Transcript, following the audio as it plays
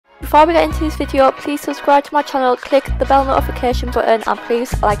Before we get into this video, please subscribe to my channel, click the bell notification button and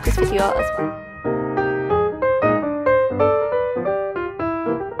please like this video as well.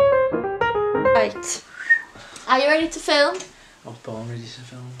 Right, are you ready to film? I'm born ready to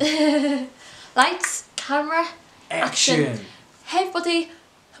film. Lights, camera, action. Hey everybody,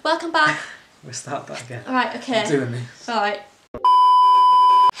 welcome back. We'll start that again. Alright, okay. I'm doing this. Alright.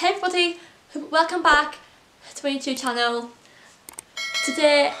 Hey everybody, welcome back to my YouTube channel.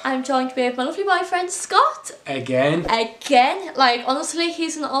 Today I'm joined with my lovely boyfriend Scott. Again? Like honestly,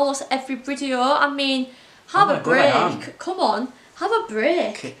 he's in almost every video. I mean, have a break. Come on, have a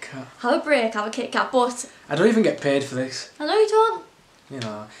break. Kit Kat. Have a break, have a Kit Kat. But I don't even get paid for this. I know you don't. You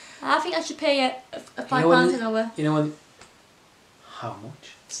know. I think I should pay you £5 an hour. You know when? How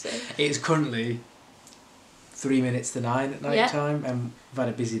much? It's currently 9 minutes to 9 at night time, and we've had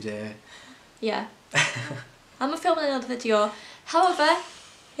a busy day. Yeah. I'm filming another video. However,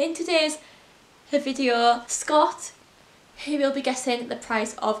 in today's video, Scott, he will be guessing the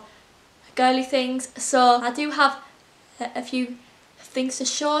price of girly things. So I do have a few things to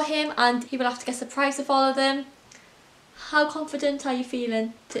show him, and he will have to guess the price of all of them. How confident are you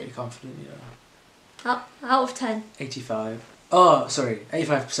feeling? Pretty confident, yeah. Out of 10? 85. Oh, sorry,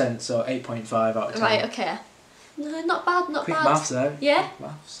 85%, so 8.5 out of 10. Right, okay. No, not bad, not Quick bad. Maths though. Yeah? Quick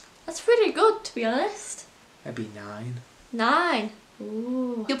maths. That's pretty good, to be honest. Maybe 9. 9?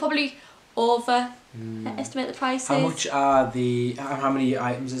 Ooh. You'll probably estimate the prices. How much are the... How many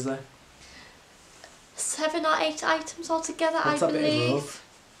items is there? 7 or 8 items altogether, What's I that bit of believe. rope?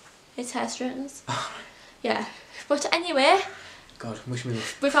 It's hair straighteners. Yeah. But anyway, God, wish me luck.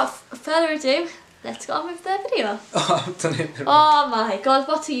 without further ado, let's get on with the video. Oh, I've done it. Oh my god,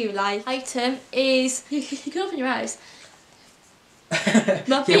 what are you like? Item is... You can open your eyes.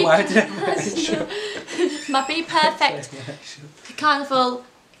 My why did I My Be Perfect Carnival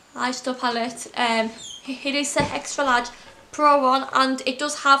eyeshadow palette. It is the extra large pro one, and it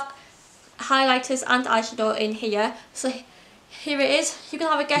does have highlighters and eyeshadow in here. So here it is. You can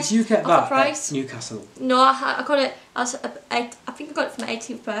have a guess. Did you get of that the price. at Newcastle? No, I got it as I think I got it for my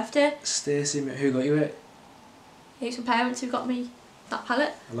 18th birthday. Stacey, who got you it? It's my parents who got me that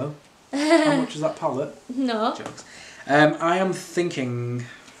palette. Hello? How much was that palette? No. Jokes. I am thinking...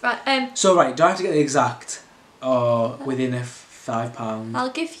 Right, so right, do I have to get the exact or within a £5?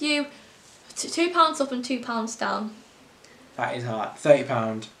 I'll give you £2 up and £2 down. That is hard.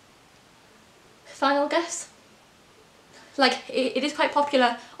 £30. Final guess? Like, it is quite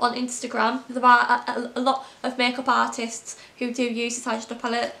popular on Instagram. There are a lot of makeup artists who do use this eyeshadow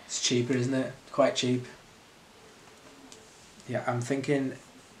palette. It's cheaper, isn't it? Quite cheap. Yeah, I'm thinking...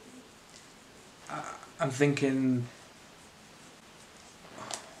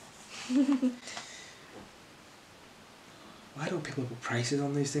 Why don't people put prices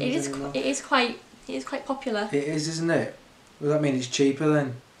on these things anymore? It is quite popular. It is, isn't it? Does that mean it's cheaper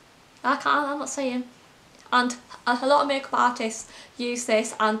then? I'm not saying. And a lot of makeup artists use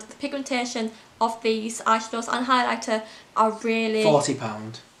this, and the pigmentation of these eyeshadows and highlighter are really...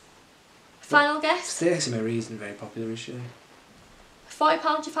 £40. Final guess? Stacey Marie isn't very popular, is she? £40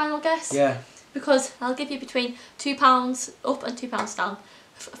 your final guess? Yeah. Because I'll give you between £2 up and £2 down.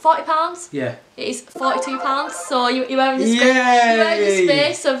 £40? Yeah. It is £42, so you're wearing the space. You're wearing the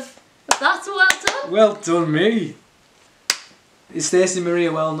space of that. Well done. Well done, me. Is Stacey Marie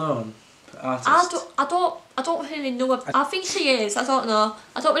a well-known artist? I don't really know her. I think she is. I don't know.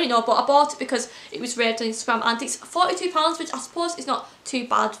 I don't really know, but I bought it because it was raved on Instagram, and it's £42, which I suppose is not too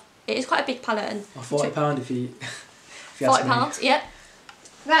bad. It is quite a big palette. And £40 if you ask me. £40, yeah.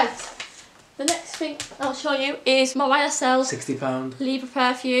 Right. The next thing I'll show you is my YSL £60 Libra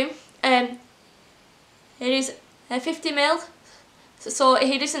perfume. It is 50ml, so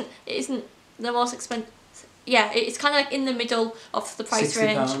it isn't the most expensive. Yeah, it's kind of like in the middle of the price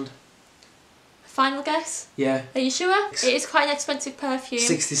range. £60. Final guess? Yeah. Are you sure? It is quite an expensive perfume.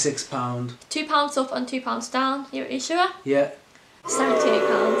 £66. £2 up and £2 down. Are you sure? Yeah. £78.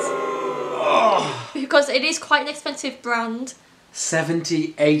 Oh. Because it is quite an expensive brand.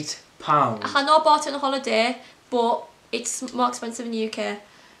 £78. I know I bought it on a holiday, but it's more expensive in the UK.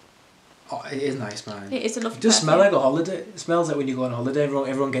 Oh, it is nice, man. It is a lovely It does perfume. smell like a holiday. It smells like when you go on holiday,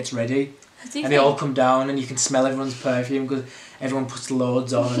 everyone gets ready. And they all come down and you can smell everyone's perfume because everyone puts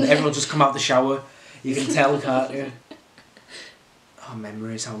loads on and everyone just come out the shower. You can tell, can't you? Oh,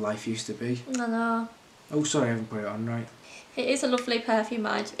 memories, how life used to be. I know. Oh, sorry, I haven't put it on right. It is a lovely perfume,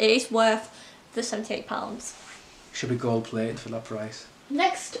 mind. It is worth the £78. Should be gold plated for that price.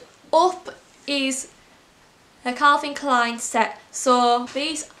 Next up is a Calvin Klein set. So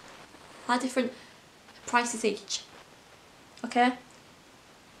these are different prices each. Okay?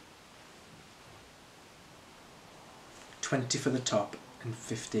 20 for the top and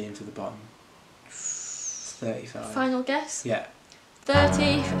 15 for the bottom. 35. Final guess? Yeah.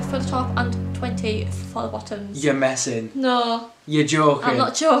 30 for the top and 20 for the bottoms. You're messing. No. You're joking. I'm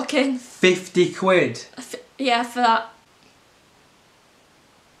not joking. 50 quid. Yeah, for that.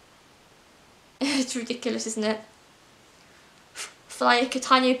 It's ridiculous, isn't it? For like a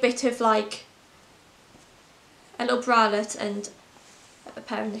tiny bit of like a little bralette and a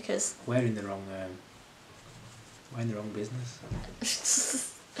pair of knickers. We're in the wrong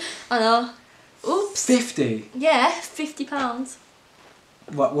business. I know. Oops. 50? Yeah, £50.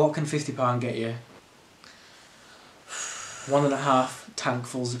 What can £50 get you? 1.5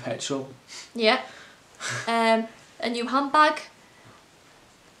 tankfuls of petrol. Yeah. A new handbag.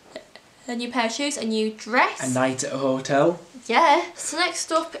 A new pair of shoes. A new dress. A night at a hotel. Yeah. So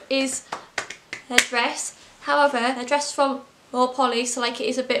next up is a dress. However, a dress from Raw Poly, so like it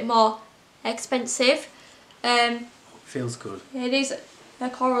is a bit more expensive. Feels good. It is a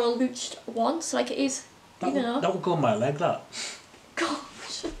coral ruched one, so like it is, That would go on my leg, that.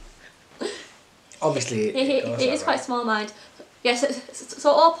 Gosh. Obviously It is quite small, mind. Yes, so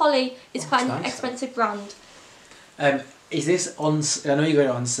All Poly is quite an nice, expensive brand. Is this on? I know you got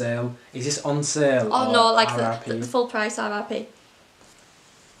it on sale. Is this on sale? Oh or no, like RRP? the full price RRP.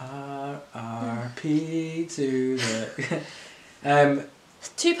 RRP to the.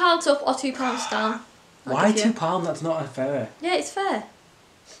 £2 up or £2 down. Why £2? That's not fair. Yeah, it's fair.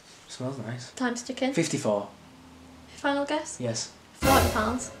 Smells nice. Time's ticking. 54. Final guess? Yes.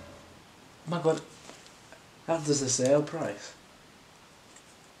 £40. Oh my god. That does the sale price.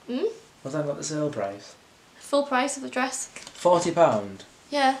 Was that not the sale price? Full price of the dress. £40.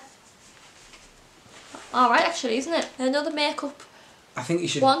 Yeah. Alright actually, isn't it? Another makeup I think you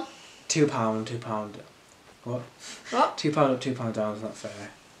should. one. £2. What? What? £2 up, £2 down is not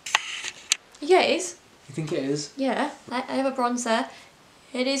fair. Yeah, it is. You think it is? Yeah, I have a bronzer.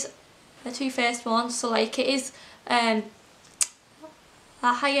 It is a Too Faced one, so like it is a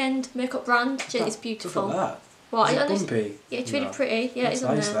high-end makeup brand. It's beautiful. Look at that. What? Is it bumpy? Yeah, it's really pretty. Yeah, That's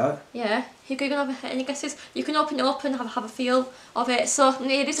isn't nice, it? that. Yeah. You can have any guesses. You can open it up and have a feel of it. So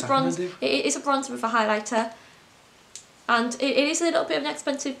it is a bronze. It is a bronzer with a highlighter. And it is a little bit of an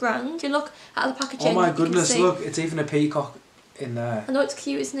expensive brand. If you look at the packaging. Oh my goodness, look, it's even a peacock in there. I know it's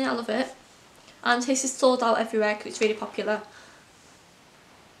cute, isn't it? I love it. And this is sold out everywhere because it's really popular.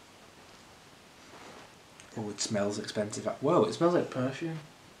 Oh, it smells expensive. Whoa, it smells like perfume.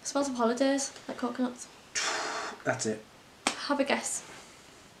 It smells of holidays, like coconuts. That's it. Have a guess.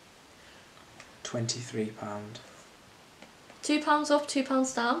 £23. £2 up,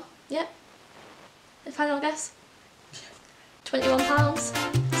 £2 down. Yep. The final guess?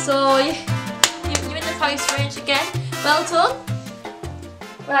 £21. So you're in the price range again. Well done.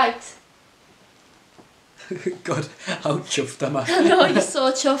 Right. God, how chuffed am I? I know, you're so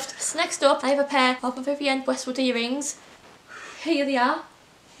chuffed. So next up, I have a pair of Vivienne Westwood earrings. Here they are,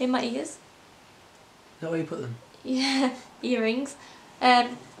 in my ears. Is that where you put them? Yeah, earrings.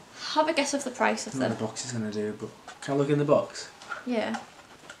 Have a guess of the price of I don't know them. what the box is going to do, but can I look in the box? Yeah.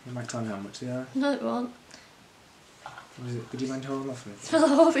 You might tell me how much they are. No, it won't. What is it? Would you mind holding off me? I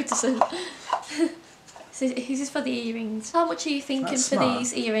hope it doesn't. This is for the earrings. How much are you thinking That's for smart.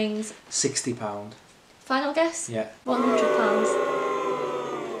 these earrings? £60. Final guess? Yeah. £100.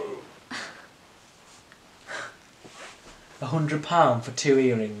 £100 for 2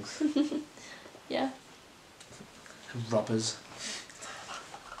 earrings. Yeah. Robbers.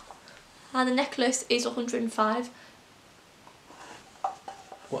 And the necklace is £105.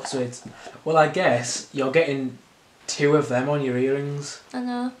 What, so it's... Well, I guess you're getting 2 of them on your earrings. I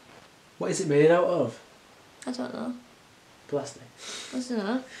know. What is it made out of? I don't know. Plastic. I don't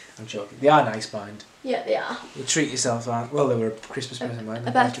know. I'm joking. They are nice, mind. Yeah, they are. You treat yourself, aren't... Well, they were a Christmas present, weren't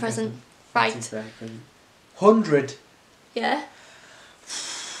they? A birthday present. Right. 100. Yeah.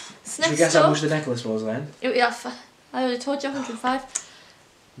 Should we guess how much the necklace was then? Yeah, I already told you 105.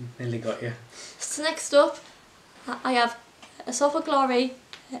 Nearly got you. So next up, I have a Sofa Glory,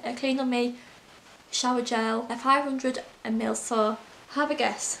 a Clean on Me, shower gel, a 500ml. So have a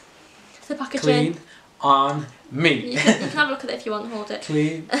guess. The packaging. Clean on me. You can have a look at it if you want to hold it.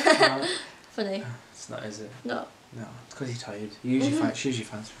 Clean on... Funny. It's not, is it? No. No, it's because you're tired. You usually use your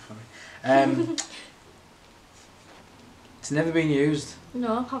fancy for funny. It's never been used.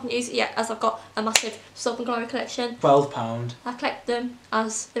 No, I haven't used it yet, as I've got a massive Soap and Glory collection. £12. I collect them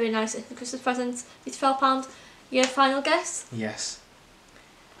as they're really nice Christmas presents. It's £12. Your final guess? Yes.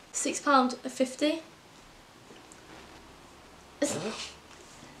 £6.50.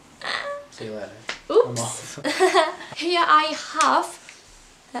 See you later. Oops. I'm off. Here I have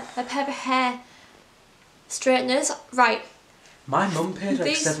a pair of hair straighteners. Right. My mum paid like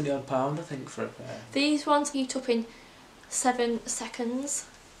These- £70 odd, I think, for a pair. These ones heat up in 7 seconds.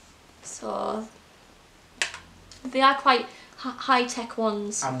 So they are quite high-tech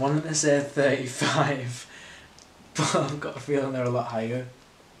ones. I'm wanting to say 35, but I've got a feeling they're a lot higher.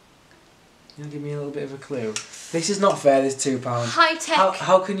 You know, give me a little bit of a clue. This is not fair. This £2. High-tech.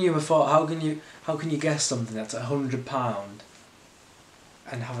 How can you afford? How can you guess something that's £100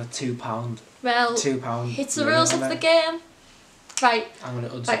 and have a £2? Well, £2. it's the rules of the game. Right. I'm gonna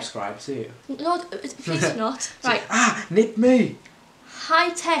unsubscribe to you. No, please not. Right. Nip me.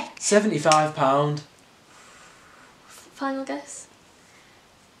 High-tech. £75. Final guess?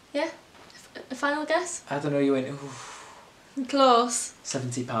 Yeah? A final guess? I don't know. You went. Ooh, Close.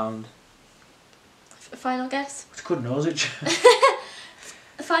 £70. A final guess? Which couldn't knows it.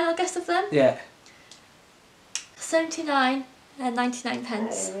 A final guess of them? Yeah. 79 and 99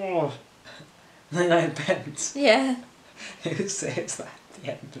 pence. Oh, 99 pence. Yeah. Who says that at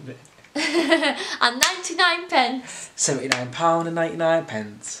the end of it? And 99 pence. £79 and 99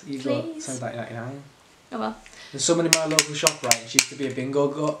 pence. You got Please. something like 99. Oh well. There's someone in my local shop, right? She used to be a bingo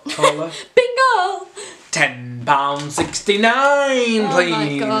caller. Bingo! £10.69, Oh please.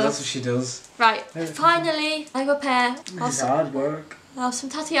 my God. That's what she does. Right. Finally, I got a pair This is hard work. of some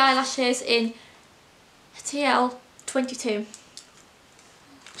tatty eyelashes in TL22.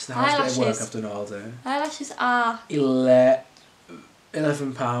 It's the hardest bit of work Eyelashes. I've done all day. Eyelashes are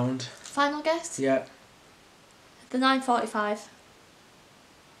 £11. final guess. Yeah. The 9.45.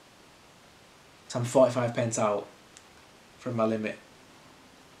 So I'm 45 pence out from my limit.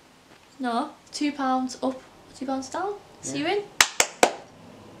 No, £2 up, £2 down. So Yeah. you're in.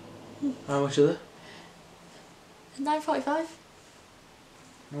 How much are they? 9.45.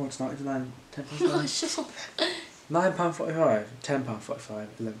 No, it's not. It's £10. Oh, shut up. £9.45, £10.45,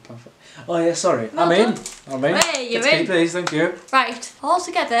 £11.45. Oh yeah, sorry. Well I'm in. done. I'm in. Hey, you're Get to in. keep these, thank you. Right, all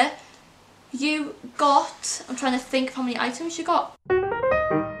together, you got. I'm trying to think of how many items you got.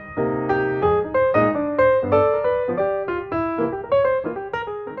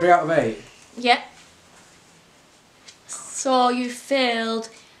 3 out of 8. Yeah. So you failed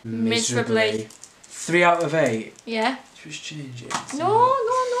miserably. 3 out of 8. Yeah. Just change it. No.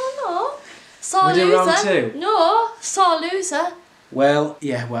 Sore We do loser. round 2? No, sore loser. Well,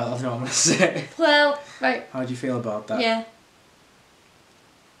 yeah, well, I don't know what I'm going to say. Well, right. How do you feel about that? Yeah.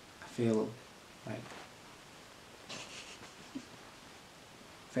 I feel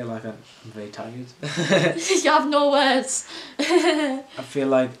like I'm very tired. You have no words. I feel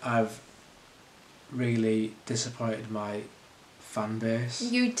like I've really disappointed my fan base.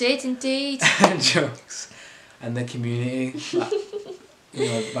 You did indeed. Jokes. And the community. Like, you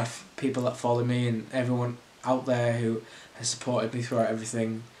know, people that follow me and everyone out there who has supported me throughout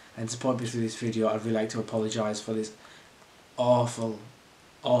everything and supported me through this video. I'd really like to apologise for this awful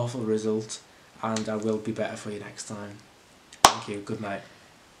result, and I will be better for you next time. Thank you. Good night.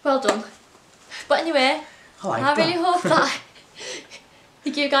 Well done. But anyway, I really hope that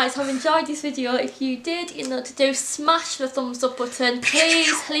you guys have enjoyed this video. If you did, you know what to do. Smash the thumbs up button.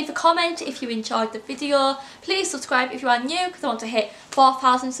 Please leave a comment if you enjoyed the video. Please subscribe if you are new, because I want to hit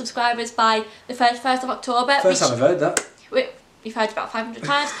 4,000 subscribers by the 1st of October. First time I've heard that. You've heard about 500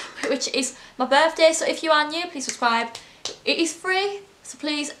 times, which is my birthday. So if you are new, please subscribe. It is free, so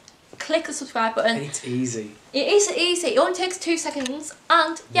please click the subscribe button. And it's easy. It is easy. It only takes 2 seconds.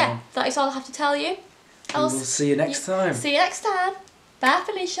 And yeah, that is all I have to tell you. We will see you next time. See you next time. Bye,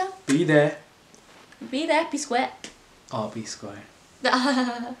 Felicia. Be there. Be there. Be square. Or be square.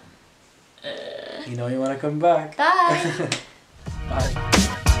 Bye. You know you want to come back. Bye. Bye.